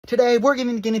Today, we're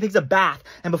giving the guinea pigs a bath.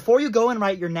 And before you go and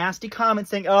write your nasty comments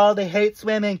saying, oh, they hate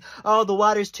swimming, oh, the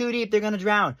water's too deep, they're gonna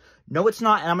drown. No, it's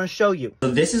not, and I'm gonna show you.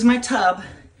 So this is my tub.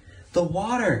 The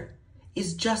water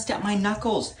is just at my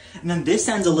knuckles. And then this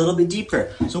end's a little bit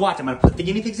deeper. So watch, I'm gonna put the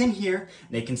guinea pigs in here.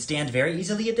 They can stand very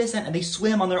easily at this end, and they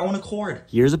swim on their own accord.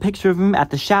 Here's a picture of him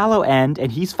at the shallow end,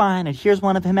 and he's fine. And here's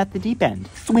one of him at the deep end.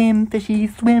 Swim, fishy,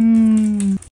 swim.